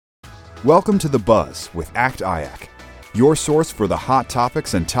Welcome to The Buzz with Act IAC, your source for the hot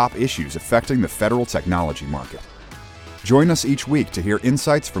topics and top issues affecting the federal technology market. Join us each week to hear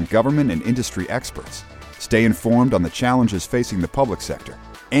insights from government and industry experts, stay informed on the challenges facing the public sector,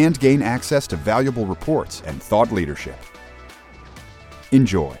 and gain access to valuable reports and thought leadership.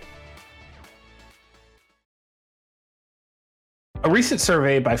 Enjoy. A recent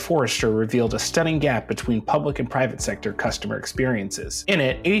survey by Forrester revealed a stunning gap between public and private sector customer experiences. In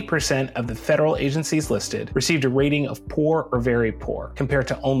it, 80% of the federal agencies listed received a rating of poor or very poor, compared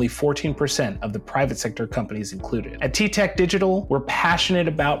to only 14% of the private sector companies included. At T-Tech Digital, we're passionate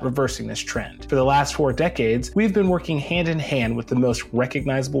about reversing this trend. For the last 4 decades, we've been working hand in hand with the most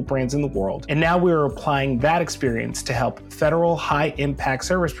recognizable brands in the world, and now we're applying that experience to help federal high-impact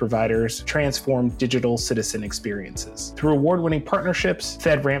service providers transform digital citizen experiences. Through award-winning partnerships,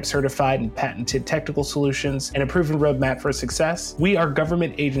 FedRAMP certified and patented technical solutions, and a proven roadmap for success, we are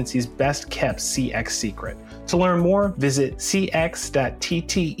government agencies' best kept CX secret. To learn more, visit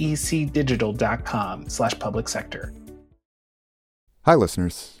cx.ttecdigital.com/public sector. Hi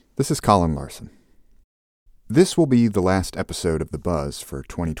listeners, this is Colin Larson. This will be the last episode of The Buzz for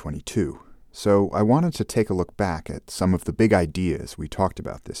 2022, so I wanted to take a look back at some of the big ideas we talked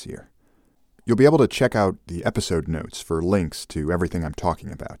about this year. You'll be able to check out the episode notes for links to everything I'm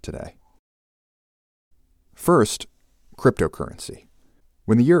talking about today. First, cryptocurrency.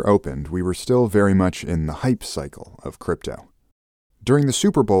 When the year opened, we were still very much in the hype cycle of crypto. During the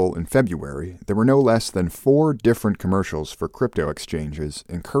Super Bowl in February, there were no less than 4 different commercials for crypto exchanges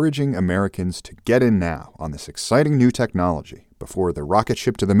encouraging Americans to get in now on this exciting new technology before the rocket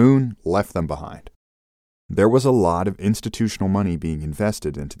ship to the moon left them behind. There was a lot of institutional money being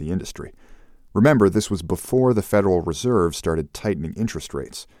invested into the industry. Remember, this was before the Federal Reserve started tightening interest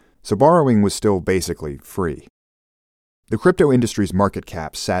rates, so borrowing was still basically free. The crypto industry's market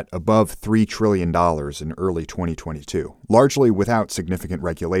cap sat above $3 trillion in early 2022, largely without significant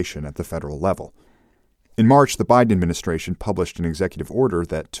regulation at the federal level. In March, the Biden administration published an executive order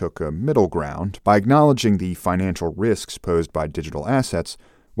that took a middle ground by acknowledging the financial risks posed by digital assets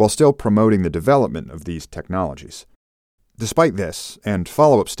while still promoting the development of these technologies. Despite this, and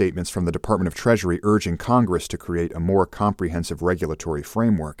follow-up statements from the Department of Treasury urging Congress to create a more comprehensive regulatory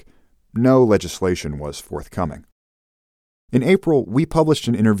framework, no legislation was forthcoming. In April, we published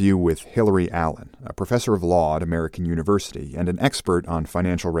an interview with Hillary Allen, a professor of law at American University and an expert on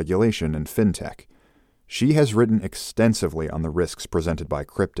financial regulation and fintech. She has written extensively on the risks presented by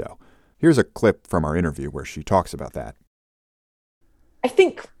crypto. Here's a clip from our interview where she talks about that. I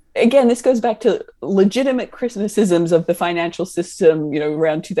think, again, this goes back to legitimate criticisms of the financial system,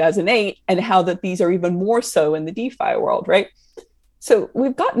 around 2008, and how that these are even more so in the DeFi world, right? So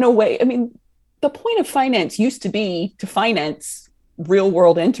we've got no way. The point of finance used to be to finance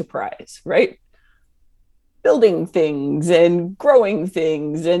real-world enterprise, right? Building things and growing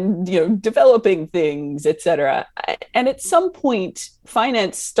things and, developing things, et cetera. And at some point,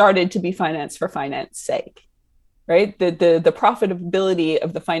 finance started to be finance for finance's sake. Right, the profitability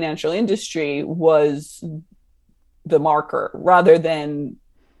of the financial industry was the marker rather than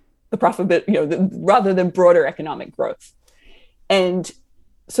the profit, rather than broader economic growth. And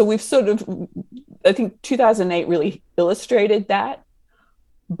so we've I think 2008 really illustrated that.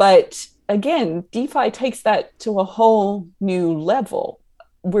 But again, DeFi takes that to a whole new level.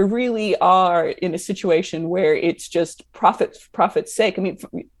 We really are in a situation where it's just profit's sake.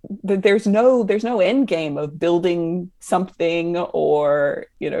 There's no end game of building something or,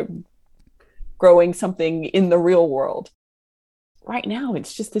 growing something in the real world. Right now,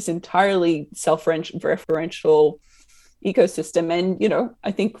 it's just this entirely self-referential ecosystem. And,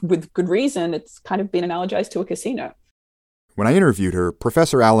 I think with good reason, it's kind of been analogized to a casino. When I interviewed her,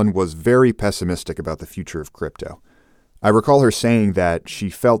 Professor Allen was very pessimistic about the future of crypto. I recall her saying that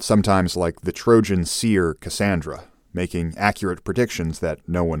she felt sometimes like the Trojan seer Cassandra, making accurate predictions that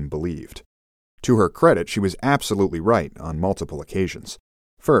no one believed. To her credit, she was absolutely right on multiple occasions.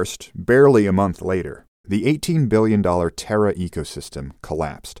 First, barely a month later, the $18 billion Terra ecosystem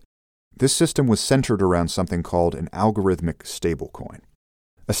collapsed. This system was centered around something called an algorithmic stablecoin.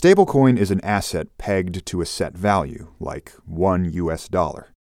 A stablecoin is an asset pegged to a set value, like $1.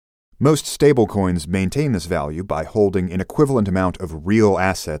 Most stablecoins maintain this value by holding an equivalent amount of real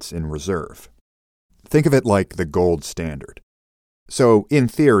assets in reserve. Think of it like the gold standard. So, in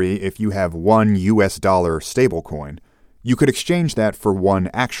theory, if you have $1 stablecoin, you could exchange that for $1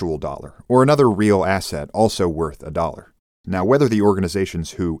 actual dollar, or another real asset also worth $1. Now, whether the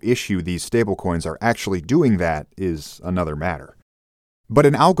organizations who issue these stablecoins are actually doing that is another matter. But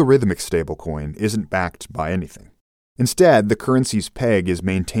an algorithmic stablecoin isn't backed by anything. Instead, the currency's peg is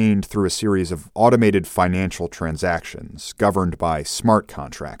maintained through a series of automated financial transactions governed by smart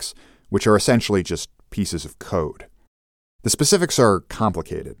contracts, which are essentially just pieces of code. The specifics are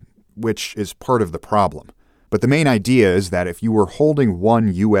complicated, which is part of the problem. But the main idea is that if you were holding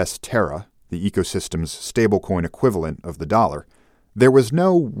one US Terra, the ecosystem's stablecoin equivalent of the dollar, there was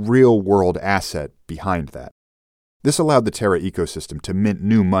no real-world asset behind that. This allowed the Terra ecosystem to mint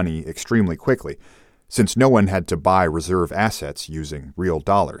new money extremely quickly, since no one had to buy reserve assets using real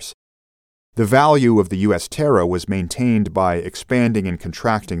dollars. The value of the US Terra was maintained by expanding and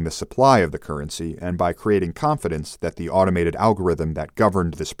contracting the supply of the currency and by creating confidence that the automated algorithm that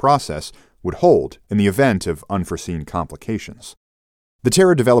governed this process would hold in the event of unforeseen complications. The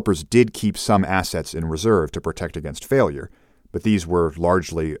Terra developers did keep some assets in reserve to protect against failure, but these were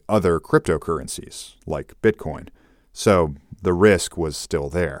largely other cryptocurrencies, like Bitcoin, so the risk was still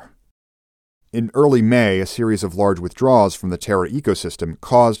there. In early May, a series of large withdrawals from the Terra ecosystem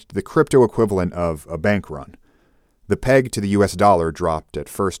caused the crypto equivalent of a bank run. The peg to the US dollar dropped at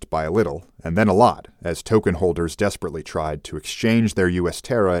first by a little, and then a lot, as token holders desperately tried to exchange their US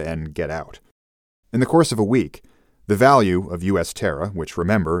Terra and get out. In the course of a week, the value of US Terra, which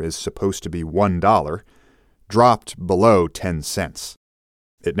remember is supposed to be $1, dropped below 10 cents.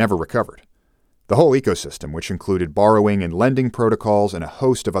 It never recovered. The whole ecosystem, which included borrowing and lending protocols and a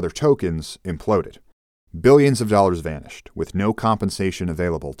host of other tokens, imploded. Billions of dollars vanished, with no compensation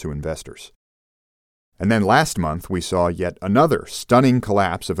available to investors. And then last month, we saw yet another stunning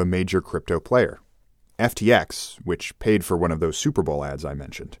collapse of a major crypto player, FTX, which paid for one of those Super Bowl ads I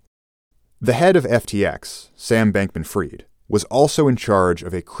mentioned. The head of FTX, Sam Bankman-Fried, was also in charge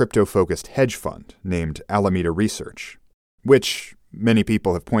of a crypto-focused hedge fund named Alameda Research, which, many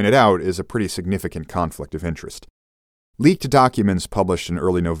people have pointed out, is a pretty significant conflict of interest. Leaked documents published in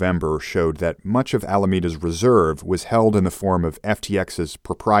early November showed that much of Alameda's reserve was held in the form of FTX's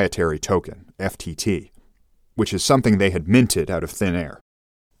proprietary token, FTT, which is something they had minted out of thin air.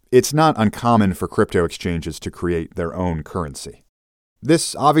 It's not uncommon for crypto exchanges to create their own currency.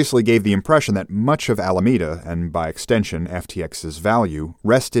 This obviously gave the impression that much of Alameda, and by extension FTX's value,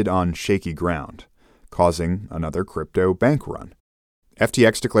 rested on shaky ground, causing another crypto bank run.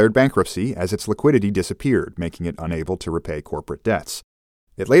 FTX declared bankruptcy as its liquidity disappeared, making it unable to repay corporate debts.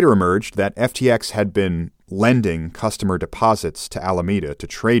 It later emerged that FTX had been lending customer deposits to Alameda to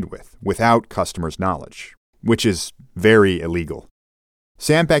trade with, without customers' knowledge, which is very illegal.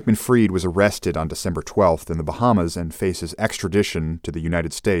 Sam Bankman-Fried was arrested on December 12th in the Bahamas and faces extradition to the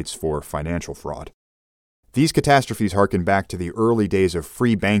United States for financial fraud. These catastrophes harken back to the early days of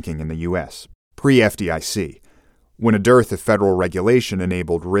free banking in the U.S., pre-FDIC, when a dearth of federal regulation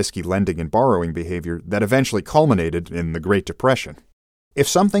enabled risky lending and borrowing behavior that eventually culminated in the Great Depression. If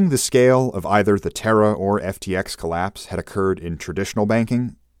something the scale of either the Terra or FTX collapse had occurred in traditional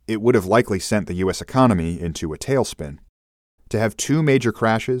banking, it would have likely sent the U.S. economy into a tailspin. To have two major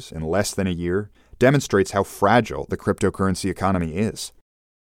crashes in less than a year demonstrates how fragile the cryptocurrency economy is.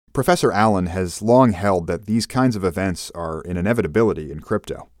 Professor Allen has long held that these kinds of events are an inevitability in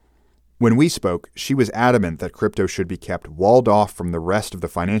crypto. When we spoke, she was adamant that crypto should be kept walled off from the rest of the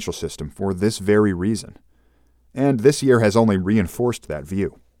financial system for this very reason. And this year has only reinforced that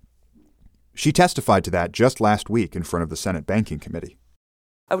view. She testified to that just last week in front of the Senate Banking Committee.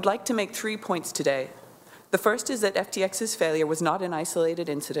 I would like to make 3 points today. The first is that FTX's failure was not an isolated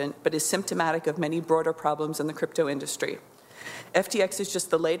incident, but is symptomatic of many broader problems in the crypto industry. FTX is just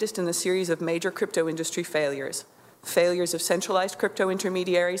the latest in a series of major crypto industry failures. Failures of centralized crypto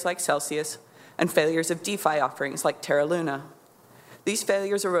intermediaries like Celsius, and failures of DeFi offerings like Terra Luna. These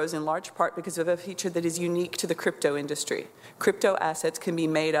failures arose in large part because of a feature that is unique to the crypto industry. Crypto assets can be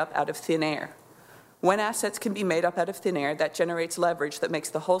made up out of thin air. When assets can be made up out of thin air, that generates leverage that makes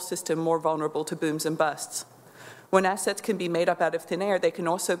the whole system more vulnerable to booms and busts. When assets can be made up out of thin air, they can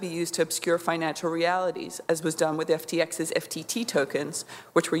also be used to obscure financial realities, as was done with FTX's FTT tokens,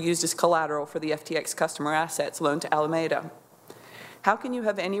 which were used as collateral for the FTX customer assets loaned to Alameda. How can you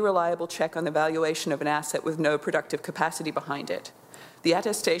have any reliable check on the valuation of an asset with no productive capacity behind it? The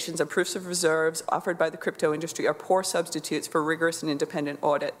attestations and proofs of reserves offered by the crypto industry are poor substitutes for rigorous and independent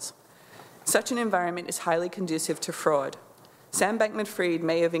audits. Such an environment is highly conducive to fraud. Sam Bankman-Fried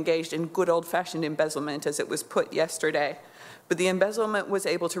may have engaged in good old-fashioned embezzlement, as it was put yesterday, but the embezzlement was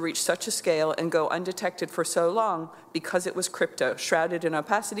able to reach such a scale and go undetected for so long because it was crypto, shrouded in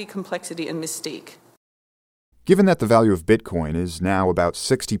opacity, complexity, and mystique. Given that the value of Bitcoin is now about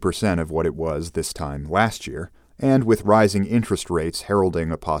 60% of what it was this time last year, and with rising interest rates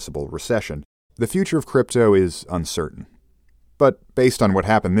heralding a possible recession, the future of crypto is uncertain. But based on what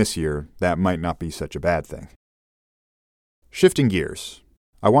happened this year, that might not be such a bad thing. Shifting gears,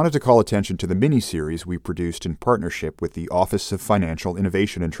 I wanted to call attention to the mini-series we produced in partnership with the Office of Financial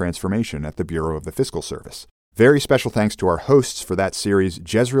Innovation and Transformation at the Bureau of the Fiscal Service. Very special thanks to our hosts for that series,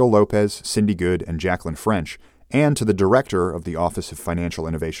 Jezreel Lopez, Cindy Good, and Jacqueline French, and to the Director of the Office of Financial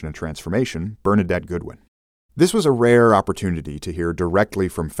Innovation and Transformation, Bernadette Goodwin. This was a rare opportunity to hear directly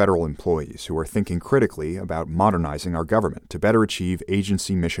from federal employees who are thinking critically about modernizing our government to better achieve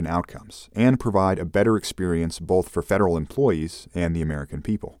agency mission outcomes and provide a better experience both for federal employees and the American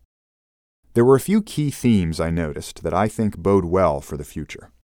people. There were a few key themes I noticed that I think bode well for the future.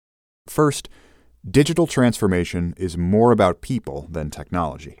 First, digital transformation is more about people than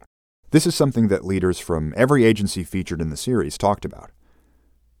technology. This is something that leaders from every agency featured in the series talked about.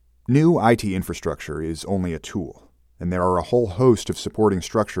 New IT infrastructure is only a tool, and there are a whole host of supporting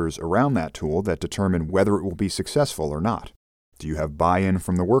structures around that tool that determine whether it will be successful or not. Do you have buy-in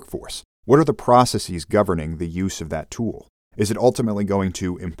from the workforce? What are the processes governing the use of that tool? Is it ultimately going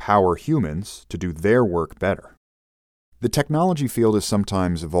to empower humans to do their work better? The technology field is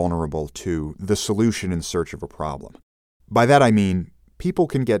sometimes vulnerable to the solution in search of a problem. By that I mean, people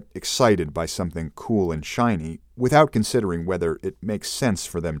can get excited by something cool and shiny without considering whether it makes sense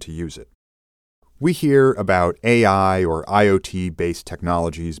for them to use it. We hear about AI or IoT-based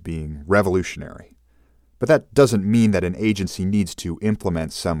technologies being revolutionary, but that doesn't mean that an agency needs to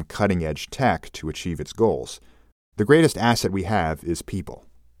implement some cutting-edge tech to achieve its goals. The greatest asset we have is people,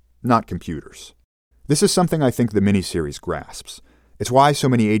 not computers. This is something I think the miniseries grasps. It's why so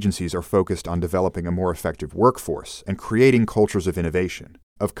many agencies are focused on developing a more effective workforce and creating cultures of innovation,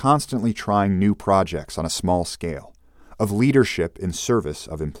 of constantly trying new projects on a small scale, of leadership in service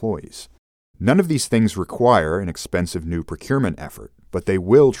of employees. None of these things require an expensive new procurement effort, but they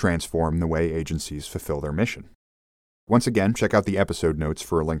will transform the way agencies fulfill their mission. Once again, check out the episode notes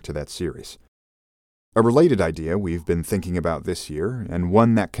for a link to that series. A related idea we've been thinking about this year, and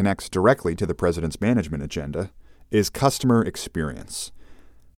one that connects directly to the President's management agenda, is customer experience.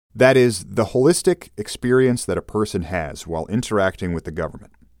 That is, the holistic experience that a person has while interacting with the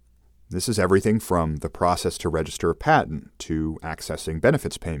government. This is everything from the process to register a patent, to accessing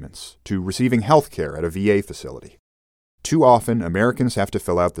benefits payments, to receiving health care at a VA facility. Too often, Americans have to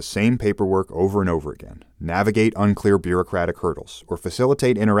fill out the same paperwork over and over again, navigate unclear bureaucratic hurdles, or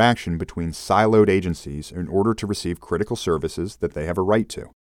facilitate interaction between siloed agencies in order to receive critical services that they have a right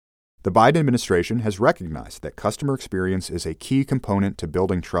to. The Biden administration has recognized that customer experience is a key component to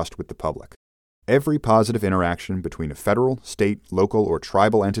building trust with the public. Every positive interaction between a federal, state, local, or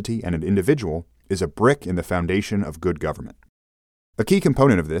tribal entity and an individual is a brick in the foundation of good government. A key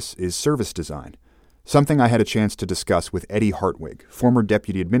component of this is service design, something I had a chance to discuss with Eddie Hartwig, former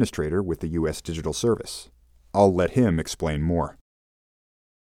deputy administrator with the U.S. Digital Service. I'll let him explain more.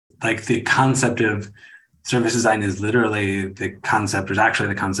 Like the concept of service design is literally the concept, or actually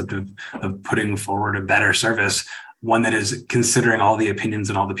the concept of putting forward a better service, one that is considering all the opinions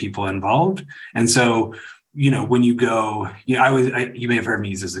and all the people involved. And so, when you go, you may have heard me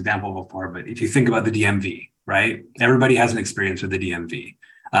use this example before, but if you think about the DMV, right? Everybody has an experience with the DMV.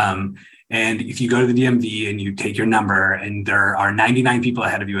 And if you go to the DMV and you take your number and there are 99 people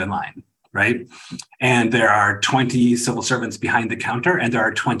ahead of you in line, right? And there are 20 civil servants behind the counter and there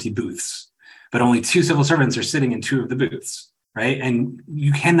are 20 booths. But only 2 civil servants are sitting in 2 of the booths, right? And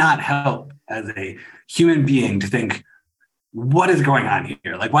you cannot help as a human being to think, what is going on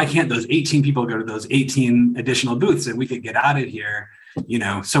here? Like, why can't those 18 people go to those 18 additional booths and we could get out of here,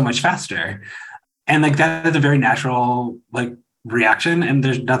 so much faster? And like, that is a very natural, reaction. And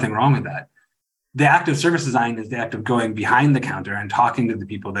there's nothing wrong with that. The act of service design is the act of going behind the counter and talking to the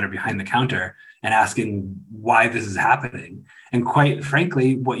people that are behind the counter and asking why this is happening. And quite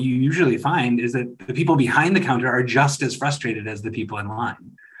frankly, what you usually find is that the people behind the counter are just as frustrated as the people in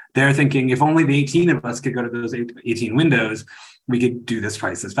line. They're thinking, if only the 18 of us could go to those 18 windows, we could do this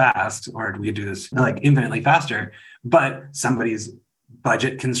twice as fast, or we could do this infinitely faster. But somebody's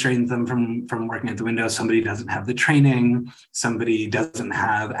budget constrains them from working at the window. Somebody doesn't have the training. Somebody doesn't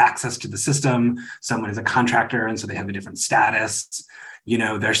have access to the system. Someone is a contractor, and so they have a different status.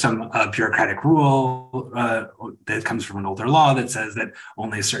 There's some bureaucratic rule that comes from an older law that says that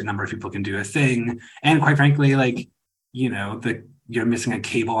only a certain number of people can do a thing. And quite frankly, you're missing a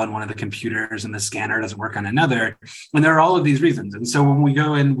cable on one of the computers and the scanner doesn't work on another. And there are all of these reasons. And so when we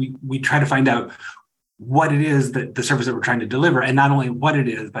go and we try to find out what it is that the service that we're trying to deliver, and not only what it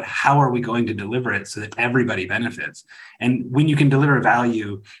is, but how are we going to deliver it so that everybody benefits. And when you can deliver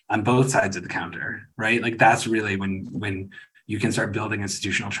value on both sides of the counter, right? That's really when you can start building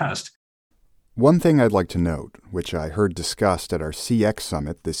institutional trust. One thing I'd like to note, which I heard discussed at our CX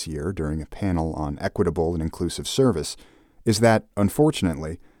Summit this year during a panel on equitable and inclusive service, is that,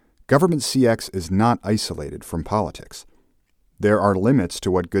 unfortunately, government CX is not isolated from politics. There are limits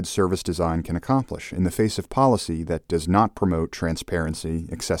to what good service design can accomplish in the face of policy that does not promote transparency,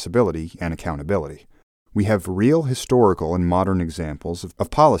 accessibility, and accountability. We have real historical and modern examples of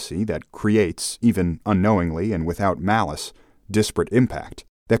policy that creates, even unknowingly and without malice, disparate impact,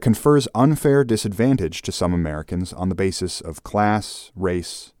 that confers unfair disadvantage to some Americans on the basis of class,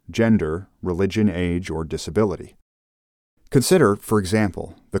 race, gender, religion, age, or disability. Consider, for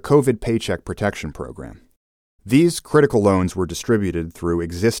example, the COVID Paycheck Protection Program. These critical loans were distributed through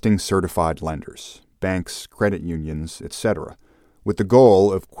existing certified lenders, banks, credit unions, etc., with the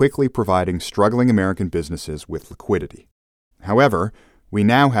goal of quickly providing struggling American businesses with liquidity. However, we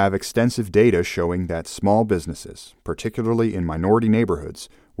now have extensive data showing that small businesses, particularly in minority neighborhoods,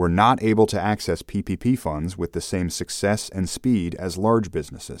 were not able to access PPP funds with the same success and speed as large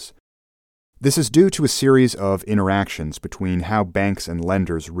businesses. This is due to a series of interactions between how banks and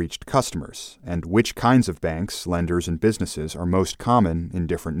lenders reached customers and which kinds of banks, lenders, and businesses are most common in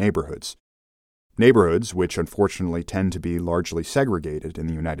different neighborhoods. Neighborhoods which unfortunately tend to be largely segregated in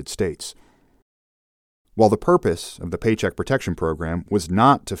the United States. While the purpose of the Paycheck Protection Program was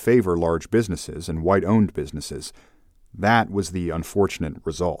not to favor large businesses and white-owned businesses, that was the unfortunate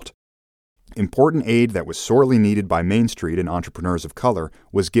result. Important aid that was sorely needed by Main Street and entrepreneurs of color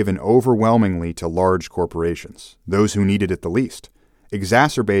was given overwhelmingly to large corporations, those who needed it the least,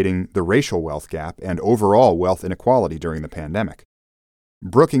 exacerbating the racial wealth gap and overall wealth inequality during the pandemic.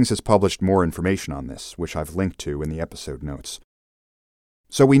 Brookings has published more information on this, which I've linked to in the episode notes.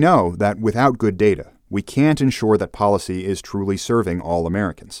 So we know that without good data, we can't ensure that policy is truly serving all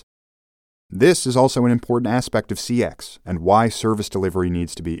Americans. This is also an important aspect of CX and why service delivery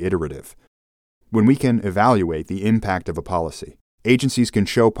needs to be iterative. When we can evaluate the impact of a policy, agencies can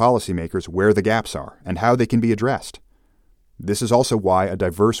show policymakers where the gaps are and how they can be addressed. This is also why a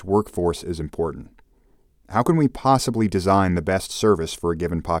diverse workforce is important. How can we possibly design the best service for a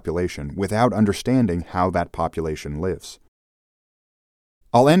given population without understanding how that population lives?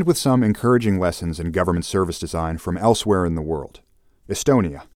 I'll end with some encouraging lessons in government service design from elsewhere in the world.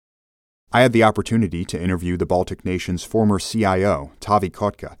 Estonia. I had the opportunity to interview the Baltic nation's former CIO, Taavi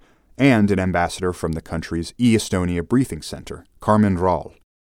Kotka, and an ambassador from the country's e-Estonia Briefing Center, Karmen Raal.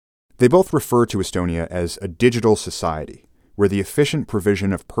 They both refer to Estonia as a digital society, where the efficient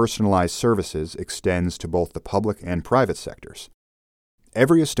provision of personalized services extends to both the public and private sectors.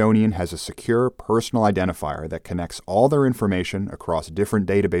 Every Estonian has a secure personal identifier that connects all their information across different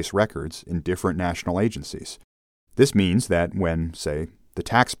database records in different national agencies. This means that when, say, the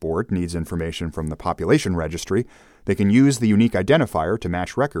tax board needs information from the population registry, they can use the unique identifier to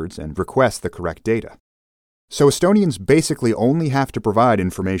match records and request the correct data. So Estonians basically only have to provide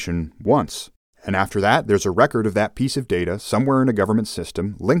information once, and after that there's a record of that piece of data somewhere in a government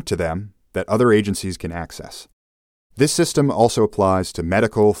system linked to them that other agencies can access. This system also applies to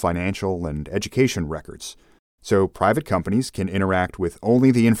medical, financial, and education records, so private companies can interact with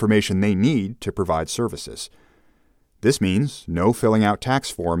only the information they need to provide services. This means no filling out tax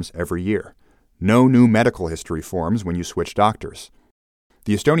forms every year, no new medical history forms when you switch doctors.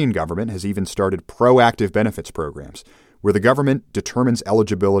 The Estonian government has even started proactive benefits programs, where the government determines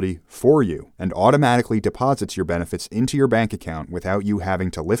eligibility for you and automatically deposits your benefits into your bank account without you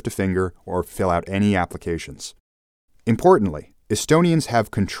having to lift a finger or fill out any applications. Importantly, Estonians have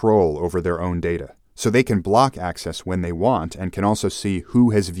control over their own data, so they can block access when they want and can also see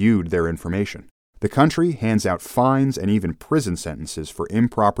who has viewed their information. The country hands out fines and even prison sentences for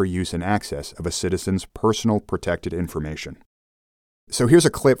improper use and access of a citizen's personal protected information. So here's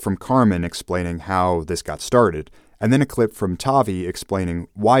a clip from Karmen explaining how this got started, and then a clip from Taavi explaining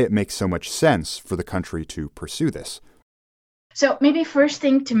why it makes so much sense for the country to pursue this. So maybe first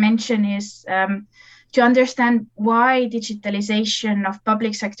thing to mention is to understand why digitalization of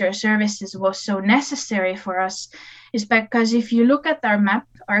public sector services was so necessary for us is because if you look at our map,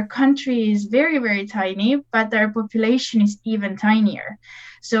 our country is very, very tiny, but our population is even tinier.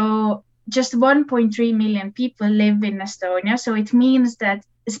 So just 1.3 million people live in Estonia. So it means that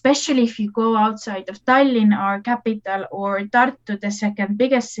especially if you go outside of Tallinn, our capital, or Tartu, the second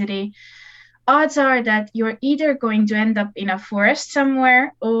biggest city, odds are that you're either going to end up in a forest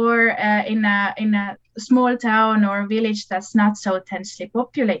somewhere or in a small town or village that's not so densely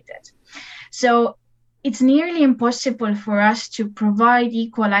populated. So it's nearly impossible for us to provide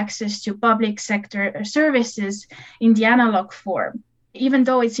equal access to public sector services in the analog form. Even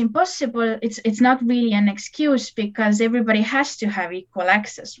though it's impossible, it's not really an excuse because everybody has to have equal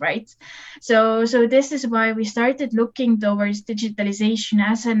access, right? So this is why we started looking towards digitalization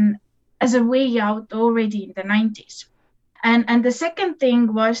as a way out already in the 90s. And the second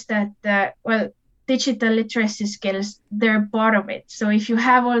thing was that, digital literacy skills, they're part of it. So if you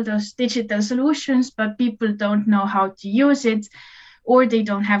have all those digital solutions, but people don't know how to use it, or they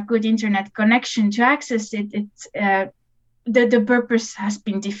don't have good internet connection to access it, the purpose has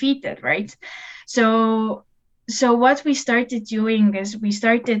been defeated, right? So what we started doing is we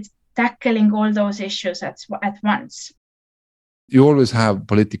started tackling all those issues at once. You always have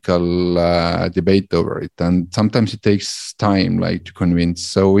political debate over it, and sometimes it takes time, like, to convince.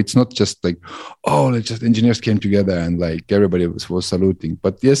 So it's not just like, oh, just engineers came together and like everybody was saluting.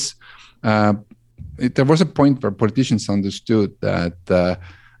 But yes, there was a point where politicians understood that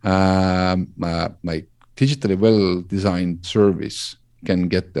like digitally well-designed service can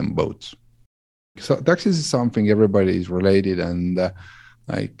get them votes. So taxes is something everybody is related, and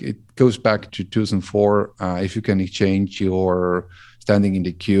like it goes back to 2004. If you can exchange your standing in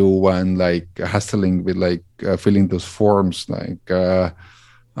the queue and like hassling with like filling those forms, like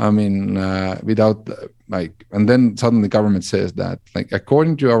without like, and then suddenly the government says that, like,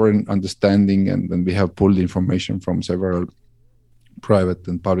 according to our understanding, and then we have pulled information from several private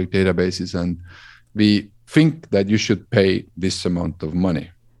and public databases, and we think that you should pay this amount of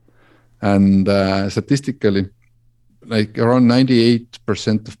money. And statistically, like around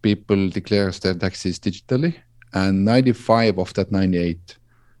 98% of people declare their taxes digitally, and 95 of that 98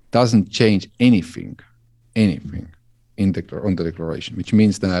 doesn't change anything on the declaration, which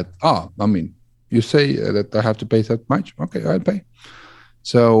means that, you say that I have to pay that much, okay, I'll pay.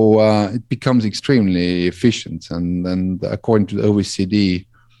 So it becomes extremely efficient, and according to the OECD,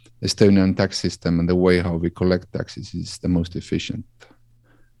 Estonian tax system and the way how we collect taxes is the most efficient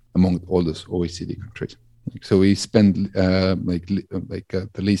among all those OECD countries. So we spend the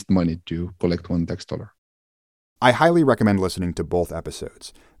least money to collect one tax dollar. I highly recommend listening to both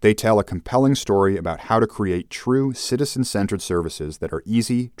episodes. They tell a compelling story about how to create true citizen-centered services that are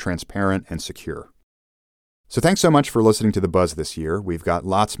easy, transparent, and secure. So thanks so much for listening to The Buzz this year. We've got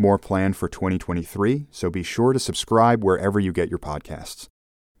lots more planned for 2023, so be sure to subscribe wherever you get your podcasts.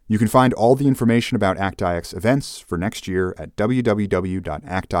 You can find all the information about ACT-IAC's events for next year at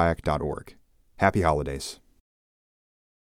www.actiac.org. Happy holidays.